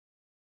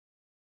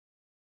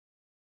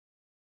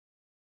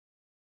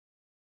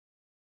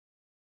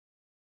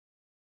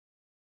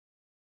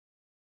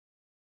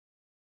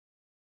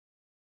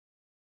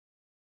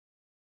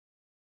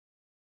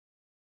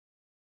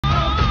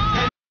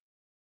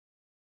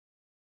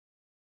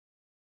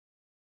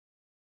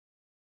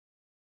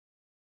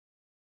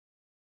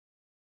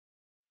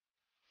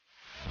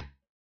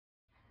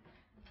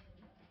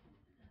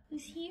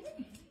Who's here?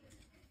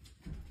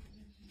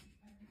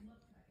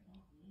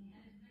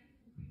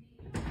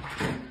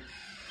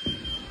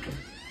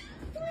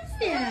 What's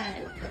that?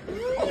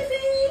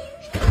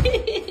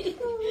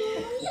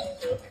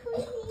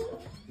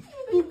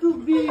 Little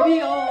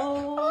baby,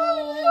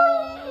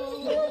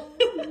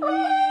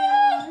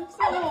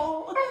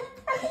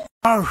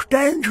 Most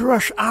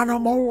dangerous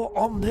animal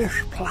on this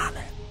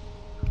planet.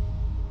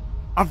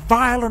 A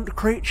violent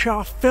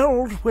creature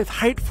filled with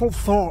hateful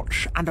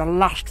thoughts and a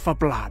lust for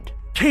blood.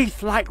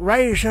 Teeth like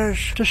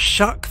razors to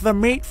suck the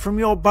meat from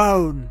your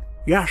bone.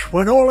 Yes,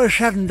 when all is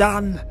said and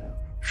done,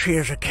 she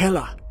is a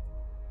killer.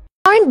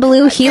 Aren't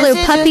blue heeler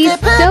puppies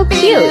so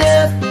cute?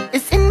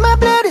 It's in my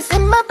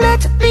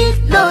blood to be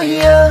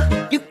loyal.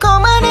 You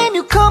call my name,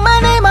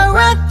 I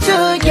run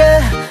to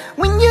ya.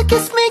 When you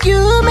kiss me,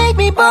 you make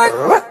me bark.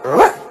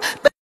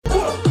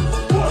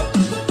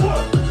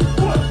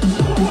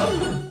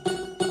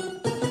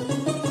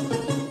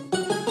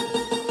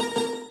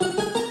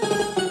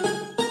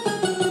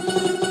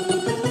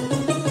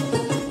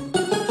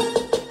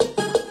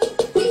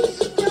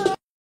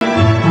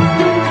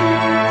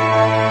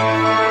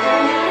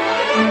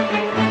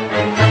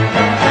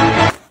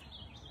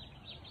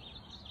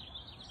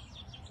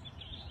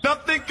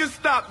 Nothing can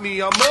stop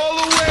me, I'm all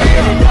the way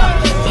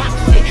up.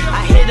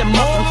 I hit them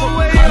all the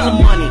way up.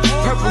 Money,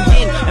 purple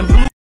yin and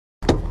blue.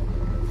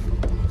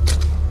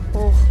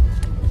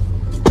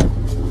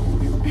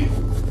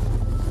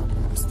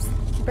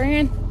 Bring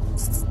in.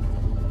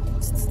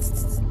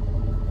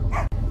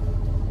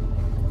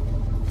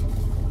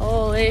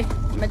 Holy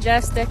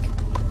majestic.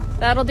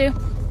 That'll do.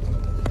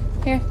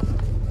 Here.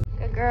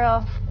 Good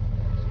girl.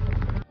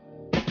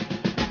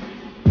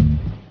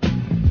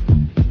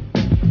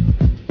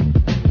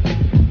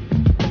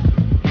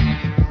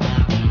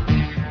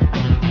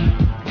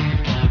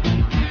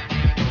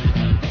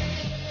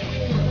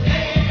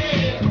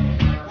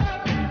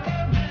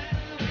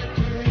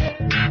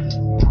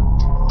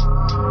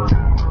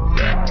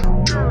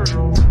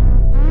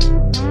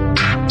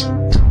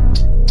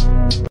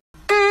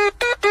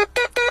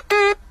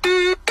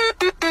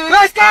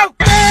 Let's go!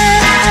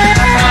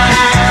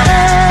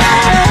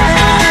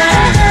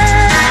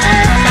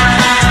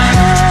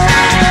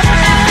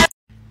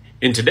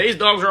 In today's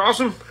Dogs Are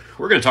Awesome,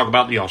 we're going to talk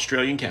about the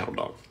Australian cattle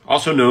dog,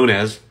 also known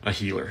as a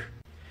heeler.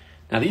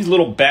 Now these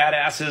little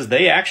badasses,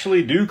 they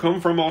actually do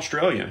come from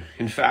Australia.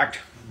 In fact,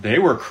 they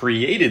were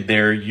created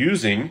there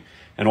using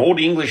an old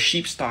English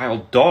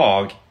sheep-style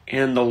dog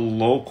and the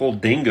local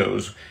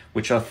dingoes,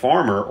 which a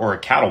farmer or a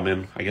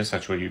cattleman, I guess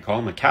that's what you call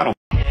them, a cattleman.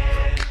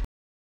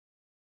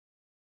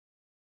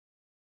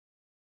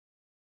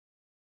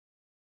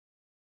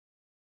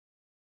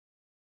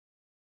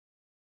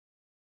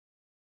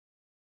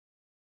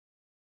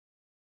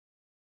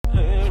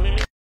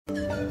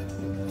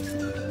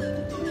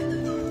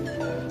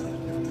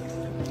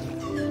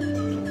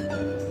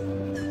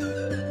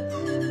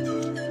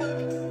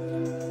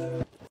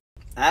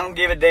 I don't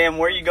give a damn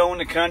where you go in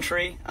the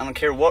country. I don't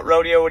care what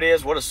rodeo it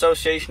is, what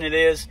association it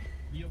is.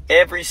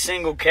 Every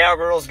single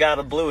cowgirl's got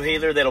a blue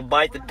heeler that'll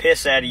bite the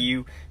piss out of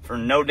you for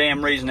no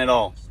damn reason at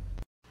all.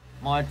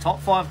 My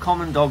top 5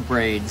 common dog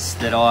breeds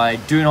that I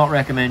do not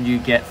recommend you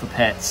get for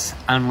pets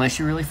unless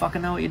you really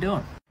fucking know what you're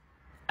doing.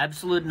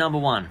 Absolute number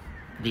 1,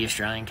 the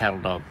Australian cattle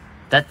dog.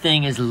 That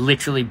thing is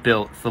literally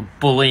built for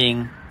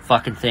bullying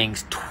fucking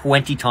things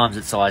 20 times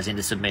its size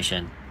into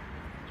submission.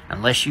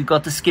 Unless you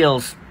got the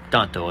skills,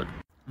 don't do it.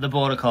 The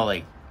Border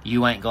Collie,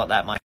 you ain't got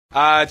that much.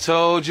 I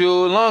told you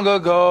long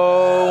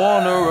ago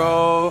on the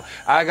road,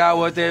 I got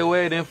what they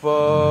waiting for.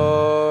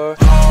 All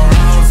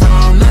run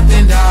from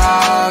nothing,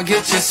 dog.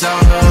 Get your soul,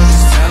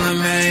 just tell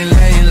them ain't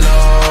laying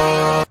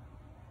low.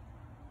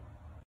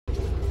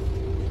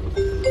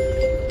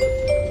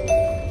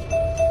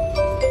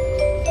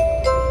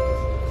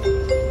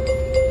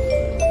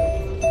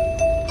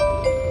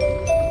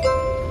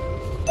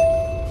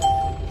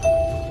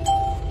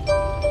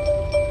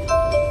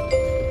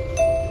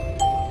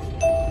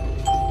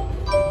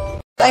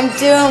 I'm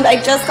doomed.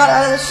 I just got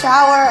out of the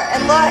shower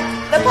and look,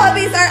 the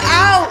puppies are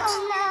out.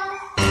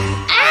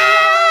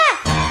 Ah!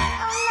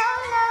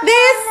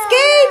 They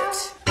escaped.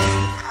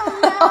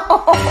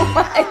 Oh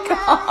my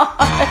god.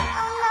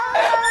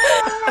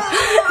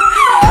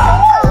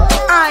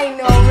 I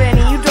know,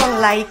 Rennie, you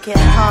don't like it,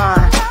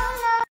 huh?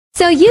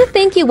 So you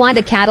think you want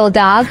a cattle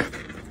dog?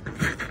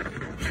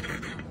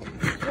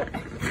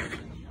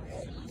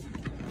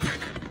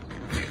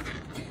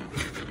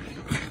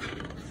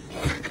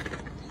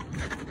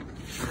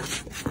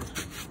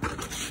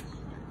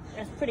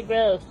 Pretty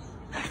gross.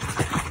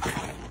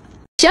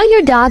 Show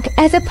your dog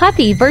as a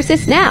puppy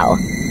versus now.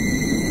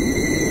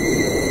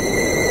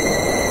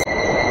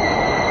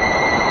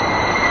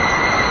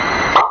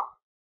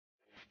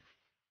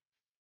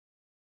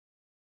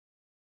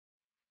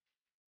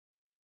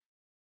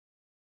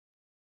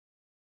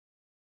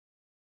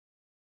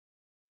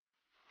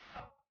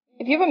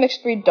 If you have a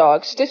mixed breed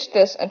dog, stitch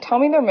this and tell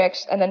me they're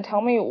mixed, and then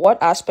tell me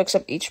what aspects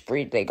of each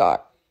breed they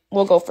got.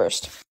 We'll go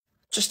first.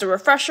 Just a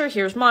refresher,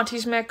 here's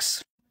Monty's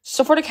mix.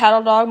 So for the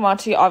cattle dog,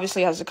 Monty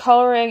obviously has the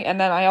coloring, and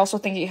then I also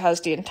think he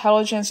has the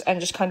intelligence and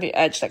just kind of the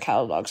edge that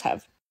cattle dogs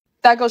have.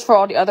 That goes for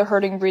all the other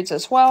herding breeds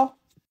as well.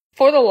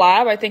 For the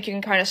lab, I think you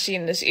can kind of see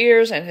in his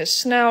ears and his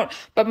snout,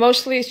 but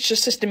mostly it's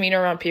just his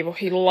demeanor around people.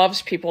 He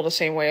loves people the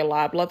same way a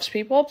lab loves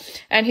people,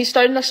 and he's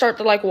starting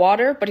to like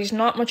water, but he's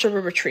not much of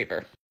a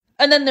retriever.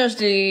 And then there's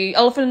the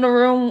elephant in the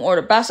room, or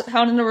the basset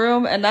hound in the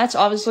room, and that's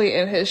obviously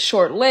in his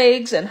short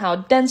legs and how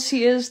dense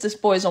he is. This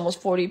boy is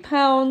almost 40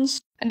 pounds.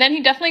 And then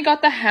he definitely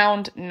got the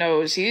hound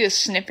nose. He is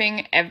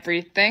sniffing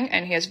everything,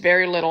 and he has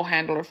very little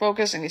handler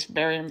focus, and he's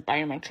very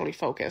environmentally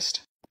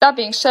focused. That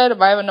being said,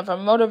 if I have enough of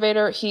a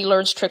motivator, he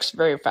learns tricks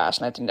very fast,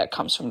 and I think that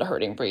comes from the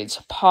herding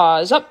breeds.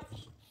 Pause up.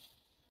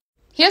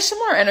 He has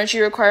similar energy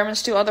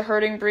requirements to other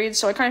herding breeds,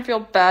 so I kind of feel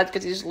bad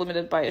because he's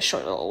limited by his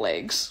short little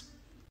legs.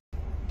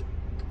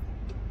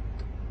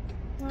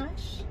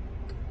 Wash,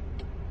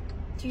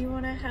 do you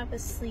want to have a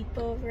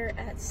sleepover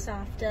at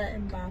Safta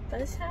and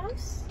Bapa's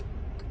house?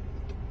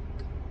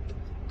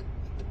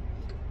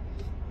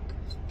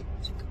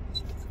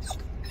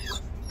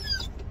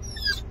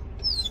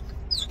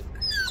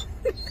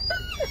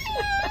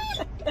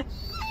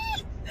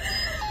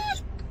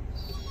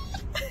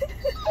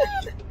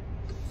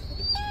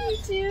 You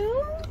do?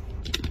 You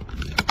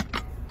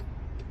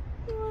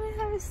want to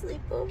have a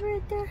sleepover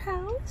at their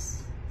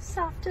house?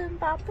 Safta and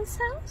Bapa's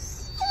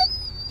house?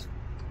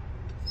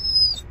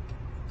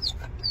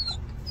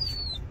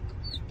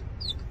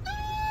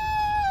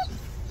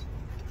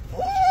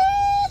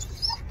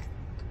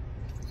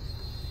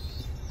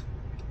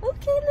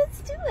 Okay,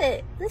 let's do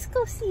it. Let's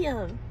go see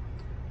them.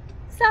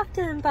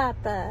 Safta and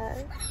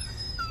Papa.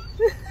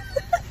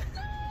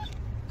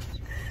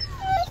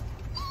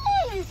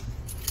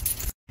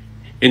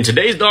 In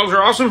today's Dogs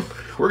Are Awesome,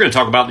 we're going to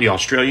talk about the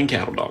Australian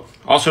cattle dog,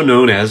 also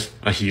known as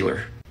a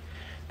heeler.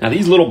 Now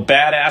these little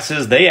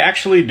badasses, they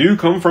actually do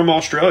come from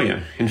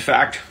Australia. In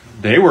fact,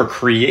 they were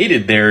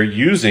created there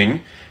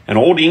using an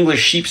Old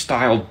English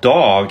sheep-style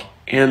dog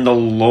and the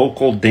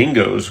local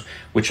dingoes,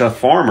 which a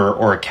farmer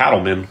or a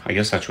cattleman, I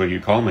guess that's what you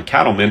call them, a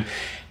cattleman,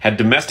 had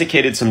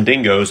domesticated some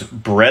dingoes,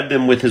 bred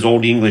them with his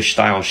Old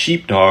English-style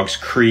sheepdogs,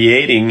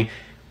 creating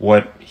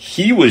what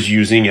he was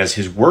using as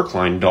his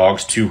workline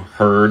dogs to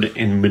herd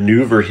and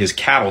maneuver his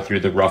cattle through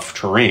the rough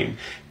terrain.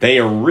 They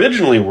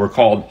originally were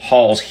called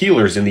Hall's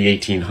heelers in the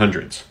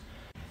 1800s.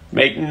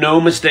 Make no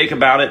mistake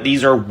about it,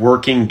 these are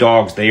working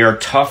dogs. They are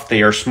tough,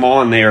 they are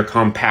small, and they are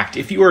compact.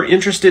 If you are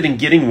interested in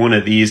getting one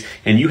of these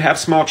and you have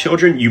small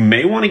children, you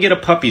may want to get a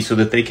puppy so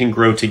that they can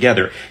grow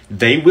together.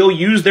 They will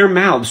use their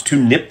mouths to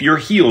nip your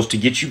heels to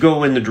get you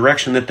go in the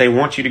direction that they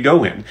want you to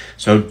go in.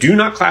 So do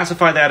not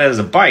classify that as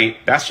a bite.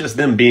 That's just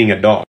them being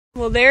a dog.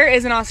 Well, there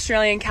is an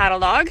Australian cattle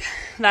dog.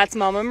 That's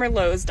Mama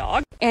Merlot's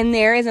dog. And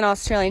there is an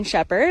Australian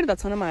Shepherd.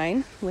 That's one of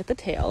mine, with a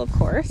tail, of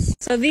course.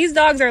 So these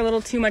dogs are a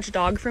little too much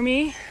dog for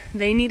me.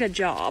 They need a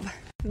job.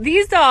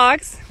 These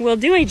dogs will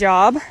do a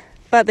job,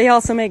 but they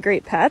also make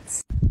great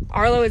pets.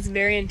 Arlo is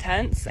very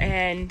intense,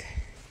 and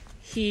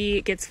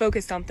he gets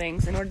focused on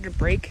things. In order to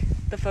break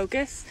the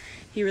focus,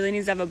 he really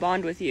needs to have a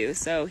bond with you.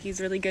 So he's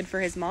really good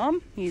for his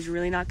mom. He's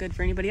really not good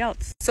for anybody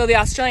else. So the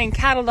Australian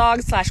cattle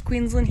dogs /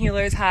 Queensland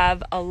heelers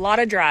have a lot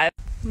of drive.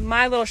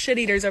 My little shit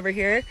eaters over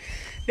here,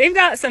 they've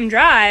got some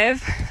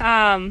drive.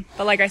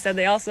 But like I said,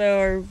 they also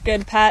are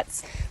good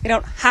pets. They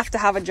don't have to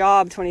have a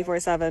job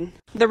 24/7.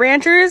 The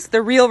ranchers,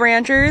 the real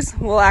ranchers,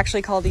 will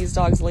actually call these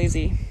dogs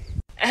lazy.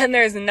 And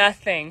there's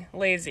nothing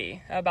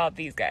lazy about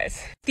these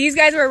guys. These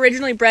guys were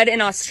originally bred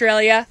in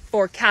Australia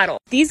for cattle.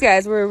 These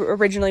guys were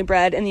originally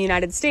bred in the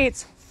United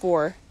States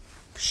for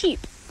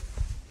sheep.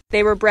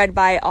 They were bred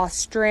by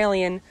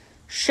Australian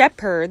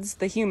shepherds,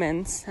 the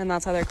humans, and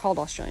that's how they're called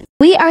Australian.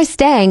 We are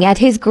staying at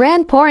his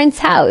grandparents'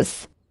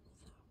 house.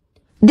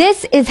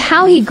 This is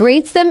how he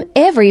greets them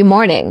every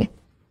morning.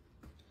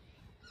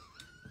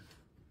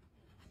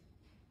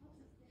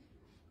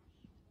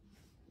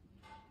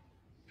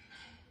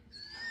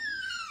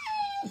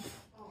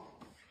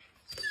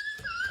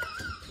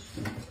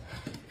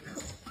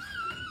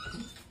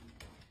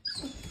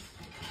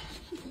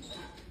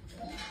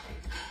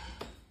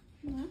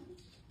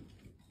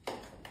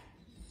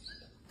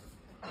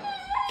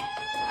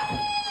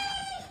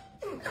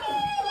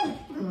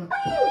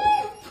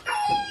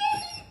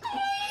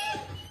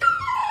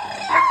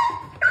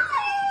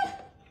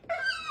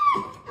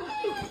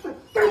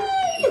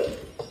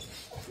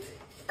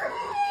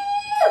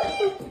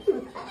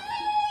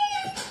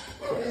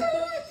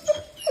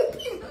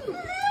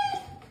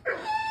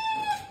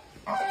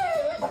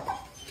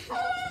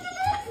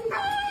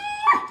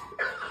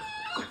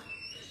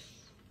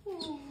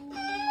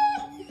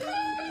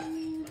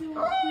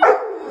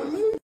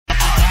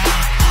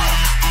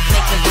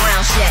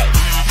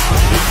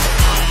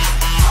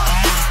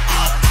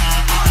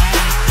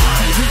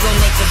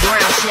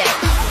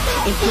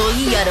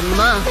 Employee of the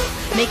month,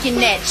 making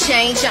that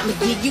change, I'ma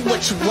give you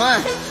what you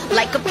want.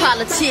 Like a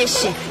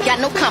politician,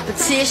 got no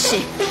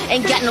competition,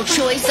 ain't got no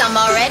choice, I'm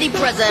already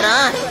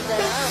president.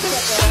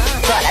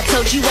 But I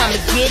told you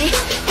I'ma get it,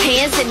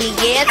 hands in the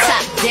air,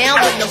 top down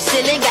with no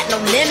ceiling, got no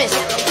limits.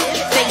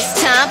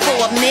 FaceTime time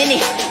for a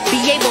minute. Be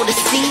able to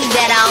see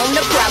that I own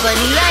the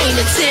property, I ain't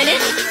a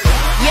tenant.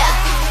 Yeah,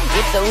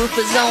 if the roof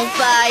is on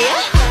fire,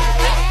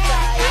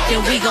 then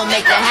we gon'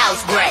 make the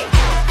house break.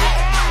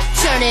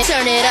 Turn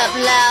it up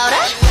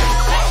louder.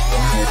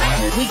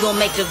 We gon'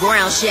 make the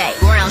ground shake,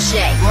 ground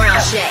shake,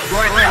 ground shake,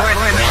 ground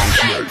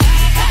shake.